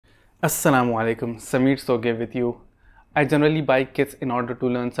Assalamu alaikum, Sameer Soge with you. I generally buy kits in order to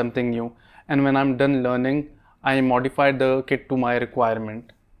learn something new, and when I'm done learning, I modify the kit to my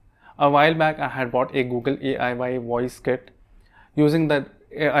requirement. A while back, I had bought a Google AIY voice kit. Using that,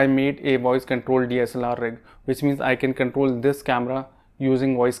 I made a voice control DSLR rig, which means I can control this camera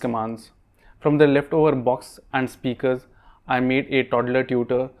using voice commands. From the leftover box and speakers, I made a Toddler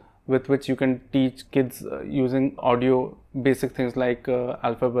tutor with which you can teach kids using audio basic things like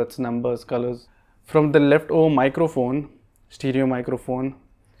alphabets, numbers, colors. From the leftover microphone, stereo microphone,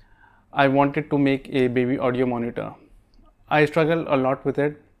 I wanted to make a baby audio monitor. I struggled a lot with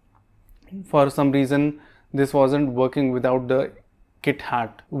it. For some reason, this wasn't working without the kit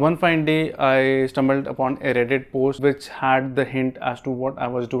hat. One fine day, I stumbled upon a Reddit post which had the hint as to what I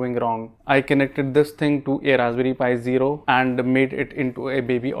was doing wrong. I connected this thing to a Raspberry Pi Zero and made it into a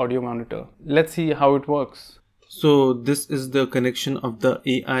baby audio monitor. Let's see how it works. So this is the connection of the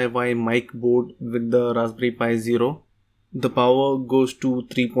AIY mic board with the Raspberry Pi Zero. The power goes to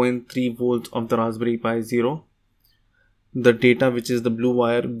 3.3 volts of the Raspberry Pi Zero. The data, which is the blue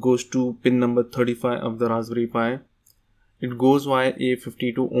wire, goes to pin number 35 of the Raspberry Pi. It goes via a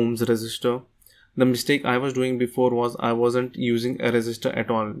 52 ohms resistor. The mistake I was doing before was I wasn't using a resistor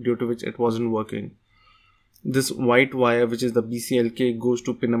at all, due to which it wasn't working. This white wire, which is the BCLK, goes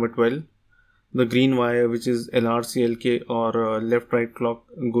to pin number 12. The green wire, which is LRCLK or left-right clock,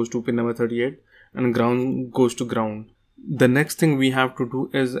 goes to pin number 38, and ground goes to ground. The next thing we have to do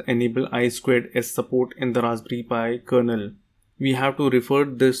is enable I2S support in the Raspberry Pi kernel. We have to refer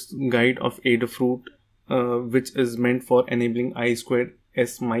this guide of Adafruit, which is meant for enabling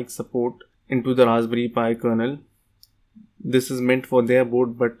I2S mic support into the Raspberry Pi kernel. This is meant for their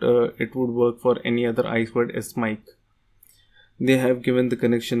board, but it would work for any other I2S mic. They have given the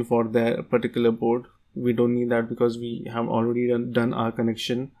connection for their particular board. We don't need that because we have already done our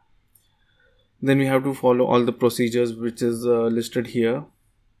connection. Then we have to follow all the procedures which is listed here.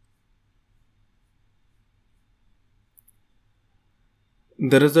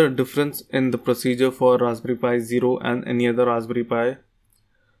 There is a difference in the procedure for Raspberry Pi Zero and any other Raspberry Pi.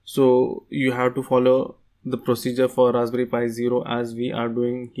 So you have to follow the procedure for Raspberry Pi Zero as we are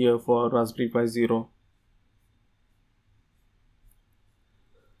doing here for Raspberry Pi Zero.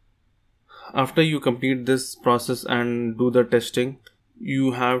 After you complete this process and do the testing,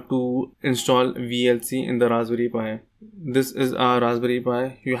 you have to install VLC in the Raspberry Pi. This is our Raspberry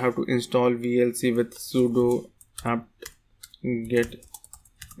Pi. You have to install VLC with sudo apt-get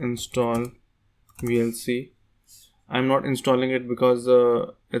install VLC. I'm not installing it because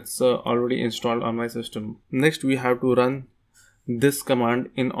it's already installed on my system. Next, we have to run this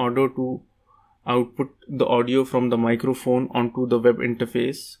command in order to output the audio from the microphone onto the web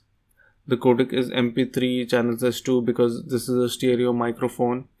interface. The codec is MP3 channels S2 because this is a stereo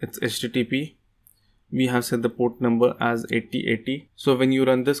microphone. It's HTTP. We have set the port number as 8080. So when you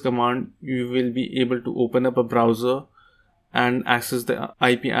run this command, you will be able to open up a browser and access the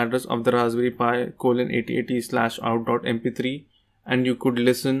IP address of the Raspberry Pi :8080/out.mp3, and you could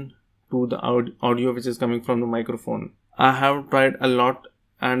listen to the audio which is coming from the microphone. I have tried a lot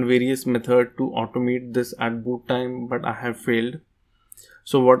and various methods to automate this at boot time, but I have failed.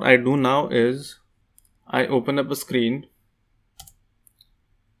 So what I do now is I open up a screen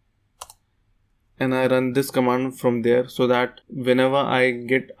and I run this command from there, so that whenever I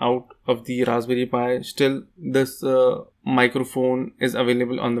get out of the Raspberry Pi, still this microphone is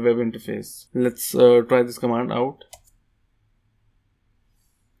available on the web interface. Let's try this command out.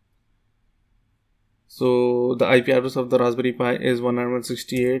 So the IP address of the Raspberry Pi is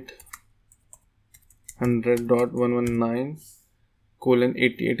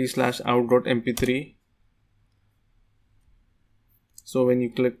 192.168.119:8080/out.mp3. So when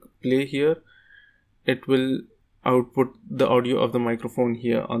you click play here, it will output the audio of the microphone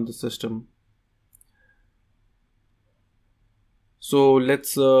here on the system. So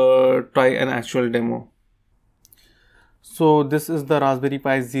let's try an actual demo. So this is the Raspberry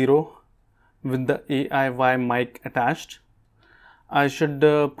Pi Zero with the AIY mic attached. I should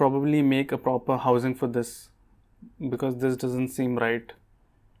probably make a proper housing for this because this doesn't seem right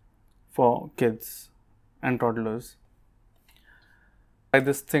for kids and toddlers. Try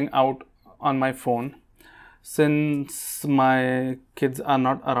this thing out on my phone. Since my kids are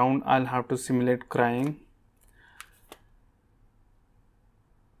not around, I'll have to simulate crying.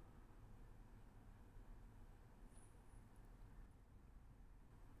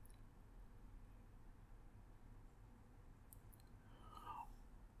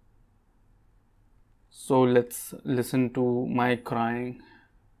 So let's listen to my crying,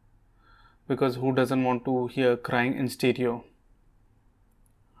 because who doesn't want to hear crying in stereo?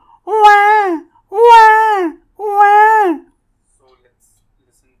 Oh,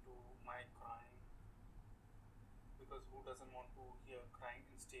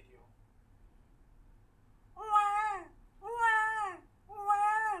 Stereo.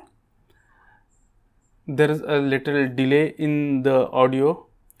 There is a little delay in the audio,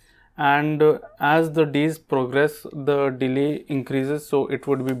 and as the days progress the delay increases, so it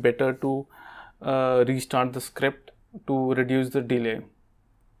would be better to restart the script to reduce the delay.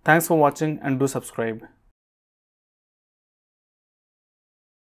 Thanks for watching and do subscribe.